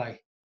was going to play.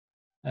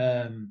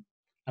 And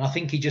I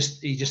think he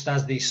just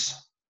has this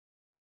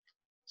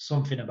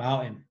something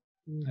about him.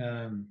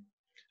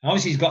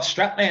 Obviously, he's got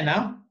Strack there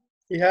now.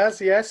 He has,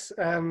 yes.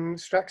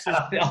 Strax is.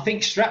 I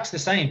think Strack's the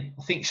same.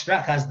 I think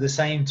Strack has the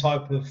same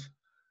type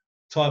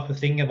of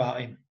thing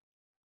about him.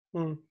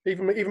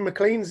 Even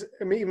McLean's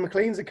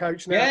a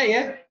coach now.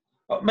 Yeah.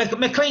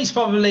 McLean's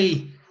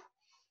probably.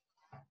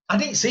 I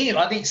didn't see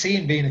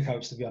him being a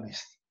coach, to be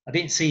honest. I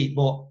didn't see it,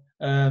 but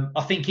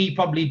I think he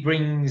probably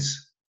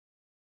brings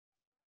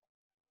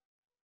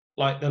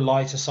like the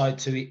lighter side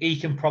to it. He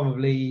can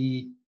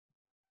probably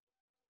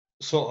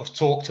sort of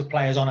talk to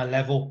players on a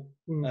level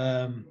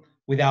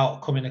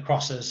without coming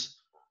across as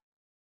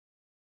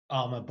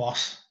I'm a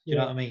boss. Do you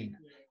know what I mean?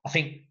 I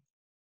think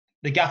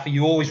the gaffer,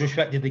 you always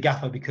respected the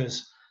gaffer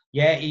because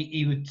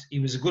he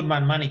was a good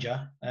man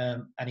manager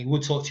and he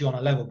would talk to you on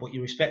a level, but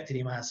you respected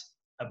him as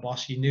a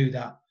boss. You knew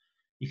that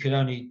you could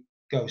only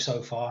go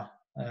so far.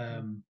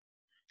 I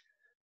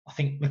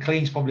think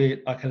McLean's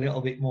probably like a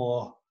little bit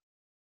more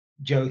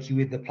jokey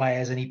with the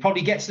players, and he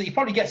probably gets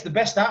the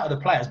best out of the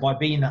players by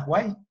being that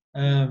way.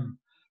 The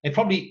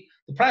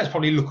players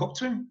probably look up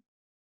to him.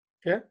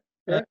 Yeah.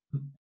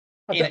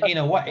 In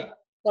a way.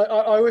 I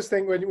always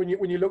think when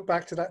you look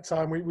back to that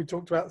time, we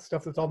talked about the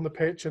stuff that's on the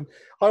pitch, and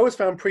I always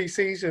found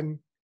pre-season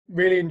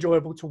really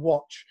enjoyable to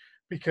watch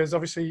because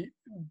obviously,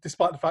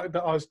 despite the fact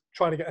that I was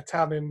trying to get a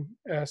tan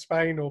in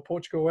Spain or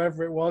Portugal,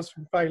 wherever it was,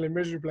 from failing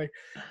miserably,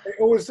 it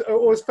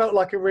always felt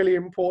like a really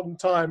important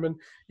time, and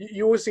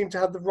you always seem to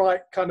have the right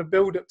kind of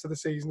build up to the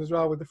season as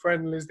well with the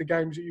friendlies, the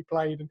games that you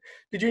played. And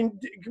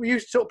were you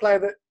sort of player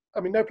that? I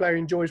mean, no player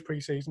enjoys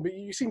pre-season, but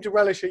you seem to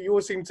relish it. You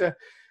always seem to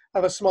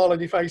have a smile on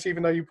your face,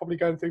 even though you're probably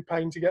going through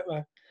pain to get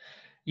there.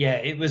 Yeah,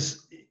 it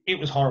was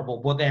horrible,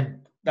 but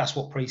then that's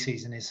what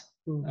pre-season is.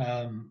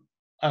 And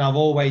I've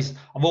always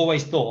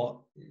thought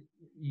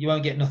you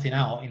won't get nothing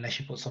out unless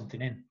you put something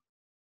in.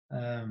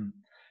 And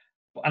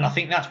I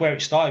think that's where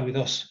it started with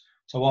us.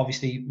 So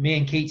obviously, me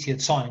and Keatsy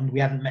had signed. We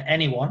hadn't met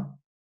anyone,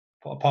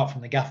 apart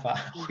from the gaffer.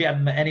 We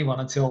hadn't met anyone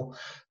until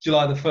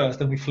July the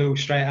 1st, and we flew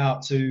straight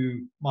out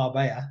to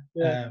Marbella.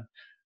 Yeah.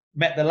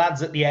 Met the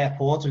lads at the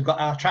airport. We got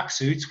our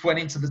tracksuits, went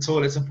into the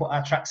toilets and put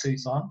our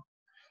tracksuits on.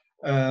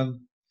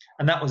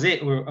 And that was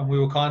it. We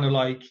were kind of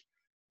like,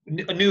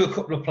 I knew a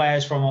couple of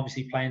players from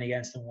obviously playing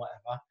against them,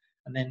 whatever.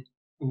 And then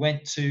we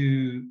went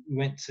to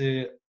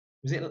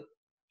was it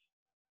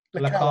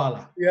La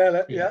Cala?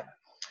 Yeah.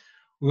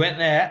 We went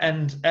there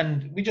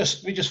and we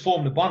just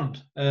formed a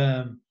bond.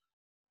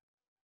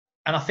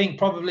 And I think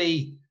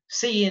probably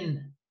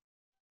seeing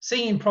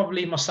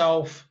probably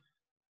myself,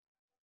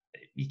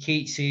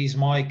 Keatsy's,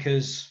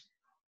 Micah's,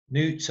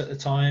 Newts at the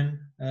time,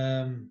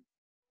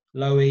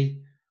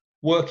 Lowy,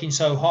 working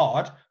so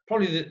hard,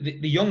 probably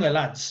the younger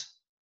lads,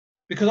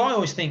 because I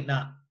always think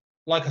that,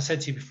 like I said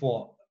to you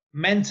before,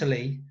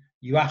 mentally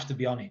you have to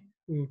be on it.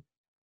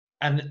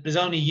 And there's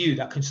only you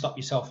that can stop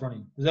yourself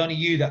running. There's only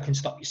you that can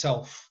stop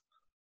yourself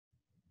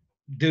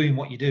doing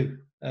what you do.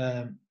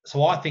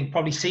 So I think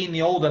probably seeing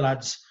the older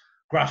lads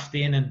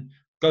grafting and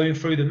going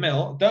through the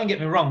mill, don't get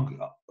me wrong,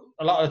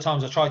 a lot of the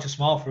times I try to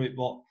smile through it,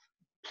 but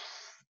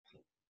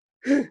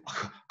I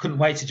couldn't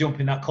wait to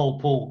jump in that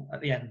cold pool at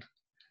the end.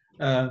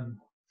 And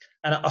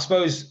I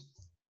suppose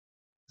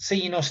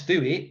seeing us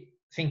do it,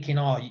 thinking,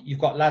 you've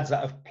got lads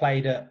that have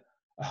played at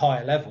a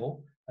higher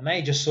level, and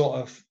they just sort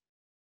of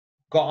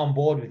got on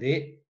board with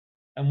it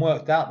and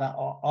worked out that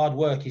hard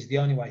work is the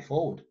only way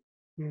forward.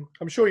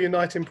 I'm sure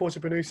uniting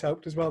Portobello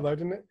helped as well, though,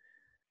 didn't it?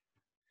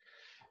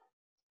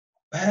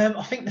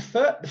 I think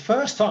the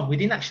first time we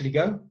didn't actually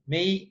go.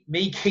 Me,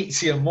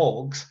 Keatsy and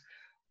Morgs,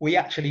 we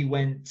actually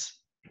went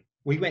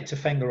to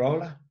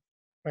Fengarola.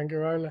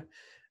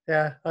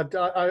 Yeah,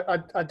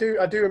 I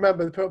do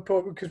remember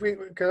because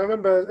I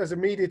remember as a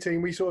media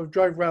team we sort of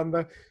drove around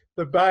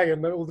the bay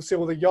and all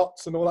the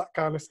yachts and all that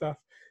kind of stuff,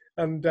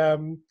 and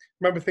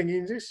remember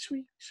thinking,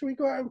 should we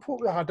go out and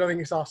put? I don't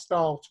think it's our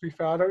style, to be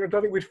fair. I don't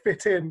think we'd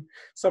fit in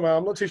somehow.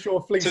 I'm not too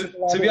sure.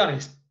 To be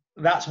honest,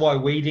 that's why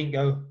we didn't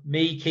go.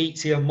 Me,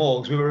 Keatsy, and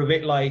Morgs, we were a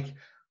bit like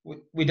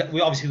we'd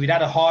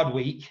had a hard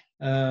week,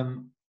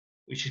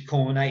 which had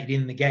culminated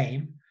in the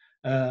game,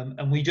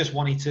 and we just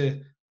wanted to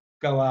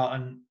go out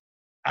and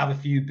have a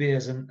few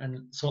beers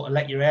and sort of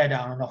let your hair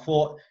down. And I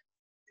thought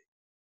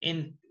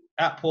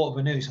at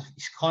Portobello,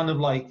 it's kind of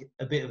like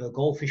a bit of a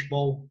goldfish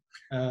bowl.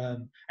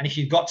 And if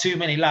you've got too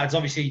many lads,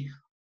 obviously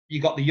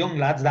you got the young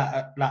lads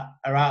that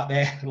are out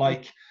there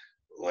like,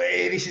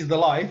 this is the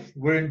life.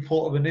 We're in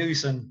Portobello,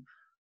 and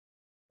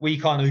we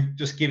kind of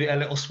just give it a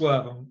little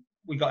swerve, and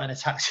we got in a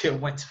taxi and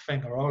went to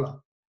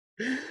Fengarola.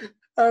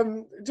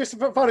 Just a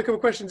final couple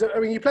of questions. I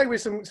mean, you played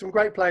with some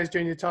great players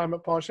during your time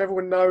at Posh.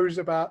 Everyone knows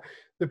about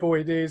the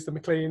Boydies, the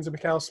McLeans, the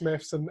McAl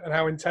Smiths, and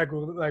how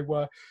integral that they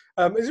were.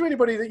 Is there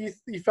anybody that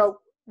you felt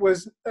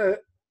was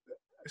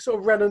sort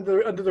of ran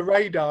under the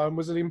radar and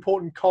was an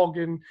important cog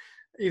in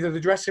either the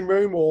dressing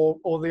room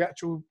or the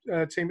actual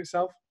team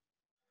itself?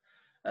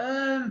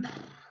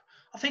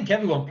 I think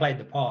everyone played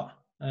the part.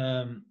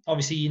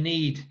 Obviously,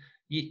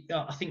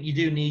 I think you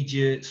do need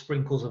your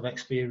sprinkles of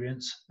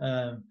experience,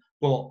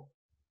 but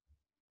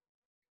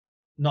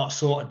not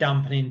sort of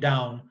dampening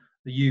down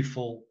the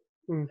youthful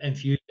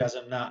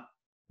enthusiasm that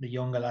the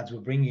younger lads were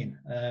bringing.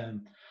 I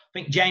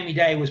think Jamie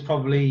Day was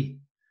probably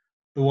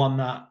the one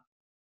that,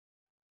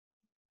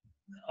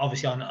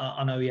 obviously,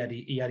 I know he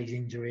had his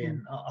injury,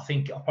 and I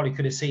think I probably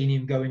could have seen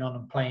him going on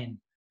and playing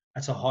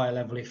at a higher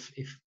level if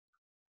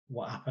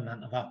what happened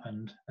hadn't have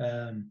happened.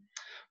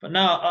 But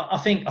no, I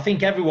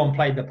think everyone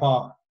played the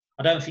part.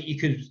 I don't think you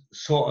could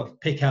sort of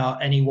pick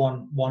out any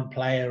one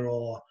player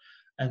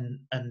and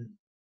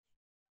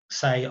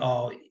say,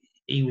 oh,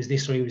 he was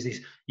this or he was this.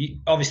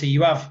 Obviously,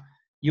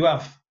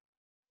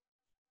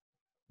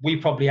 we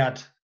probably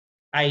had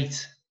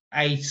eight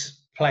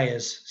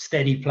players,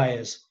 steady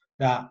players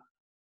that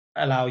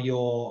allow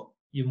your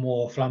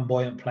more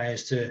flamboyant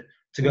players to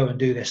go and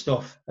do their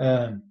stuff.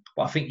 But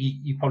I think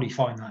you probably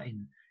find that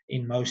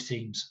in most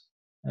teams.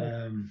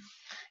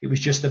 It was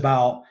just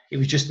about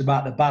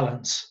the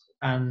balance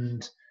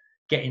and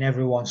getting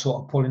everyone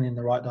sort of pulling in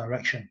the right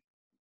direction.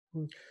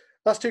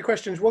 Last two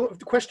questions. Well,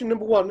 question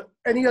number one: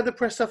 any other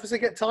press officer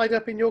get tied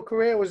up in your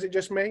career, or was it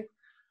just me?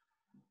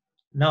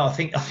 No, I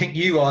think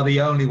you are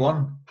the only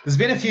one. There's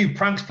been a few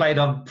pranks played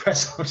on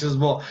press officers,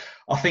 but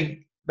I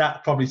think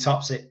that probably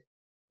tops it.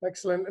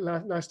 Excellent.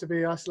 Nice to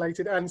be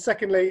isolated. And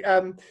secondly,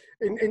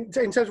 in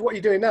terms of what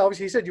you're doing now,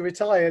 obviously you said you're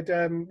retired.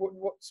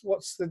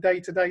 What's the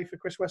day-to-day for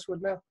Chris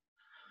Westwood now?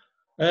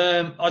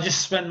 I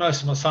just spend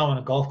most of my time on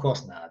a golf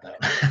course. No, I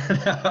don't.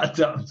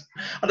 No,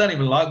 I don't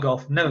even like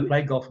golf. Never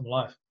played golf in my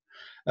life.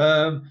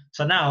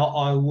 So now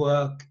I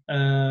work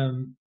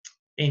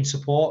in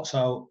support.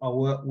 So I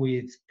work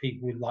with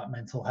people with like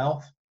mental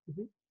health,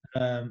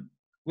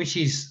 which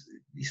is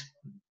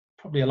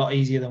probably a lot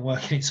easier than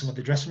working in some of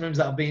the dressing rooms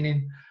that I've been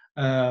in.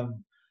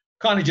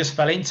 Kind of just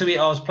fell into it.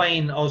 I was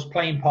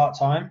playing part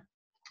time,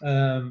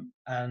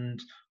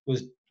 and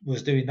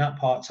was doing that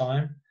part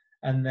time,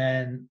 and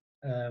then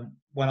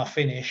when I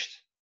finished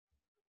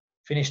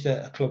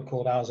at a club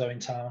called Alzo in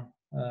town.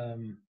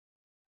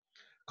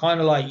 Kind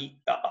of like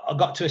I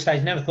got to a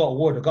stage, never thought I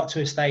would. I got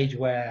to a stage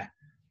where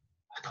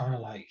I kind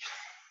of like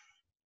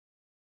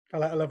I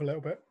let it love a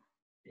little bit.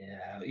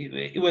 Yeah,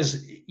 it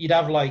was. You'd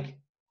have like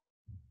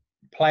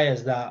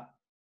players that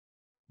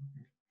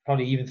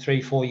probably even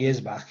 3-4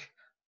 years back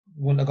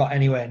wouldn't have got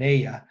anywhere near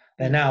you.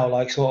 They're now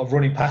like sort of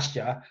running past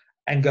you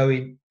and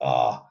going,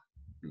 "Oh,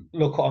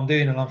 look what I'm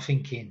doing," and I'm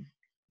thinking,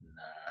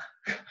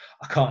 "Nah,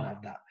 I can't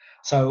have that."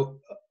 So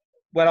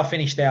when I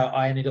finished out,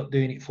 I ended up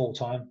doing it full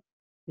time,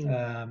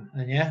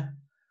 and yeah,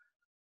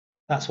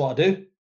 that's what I do.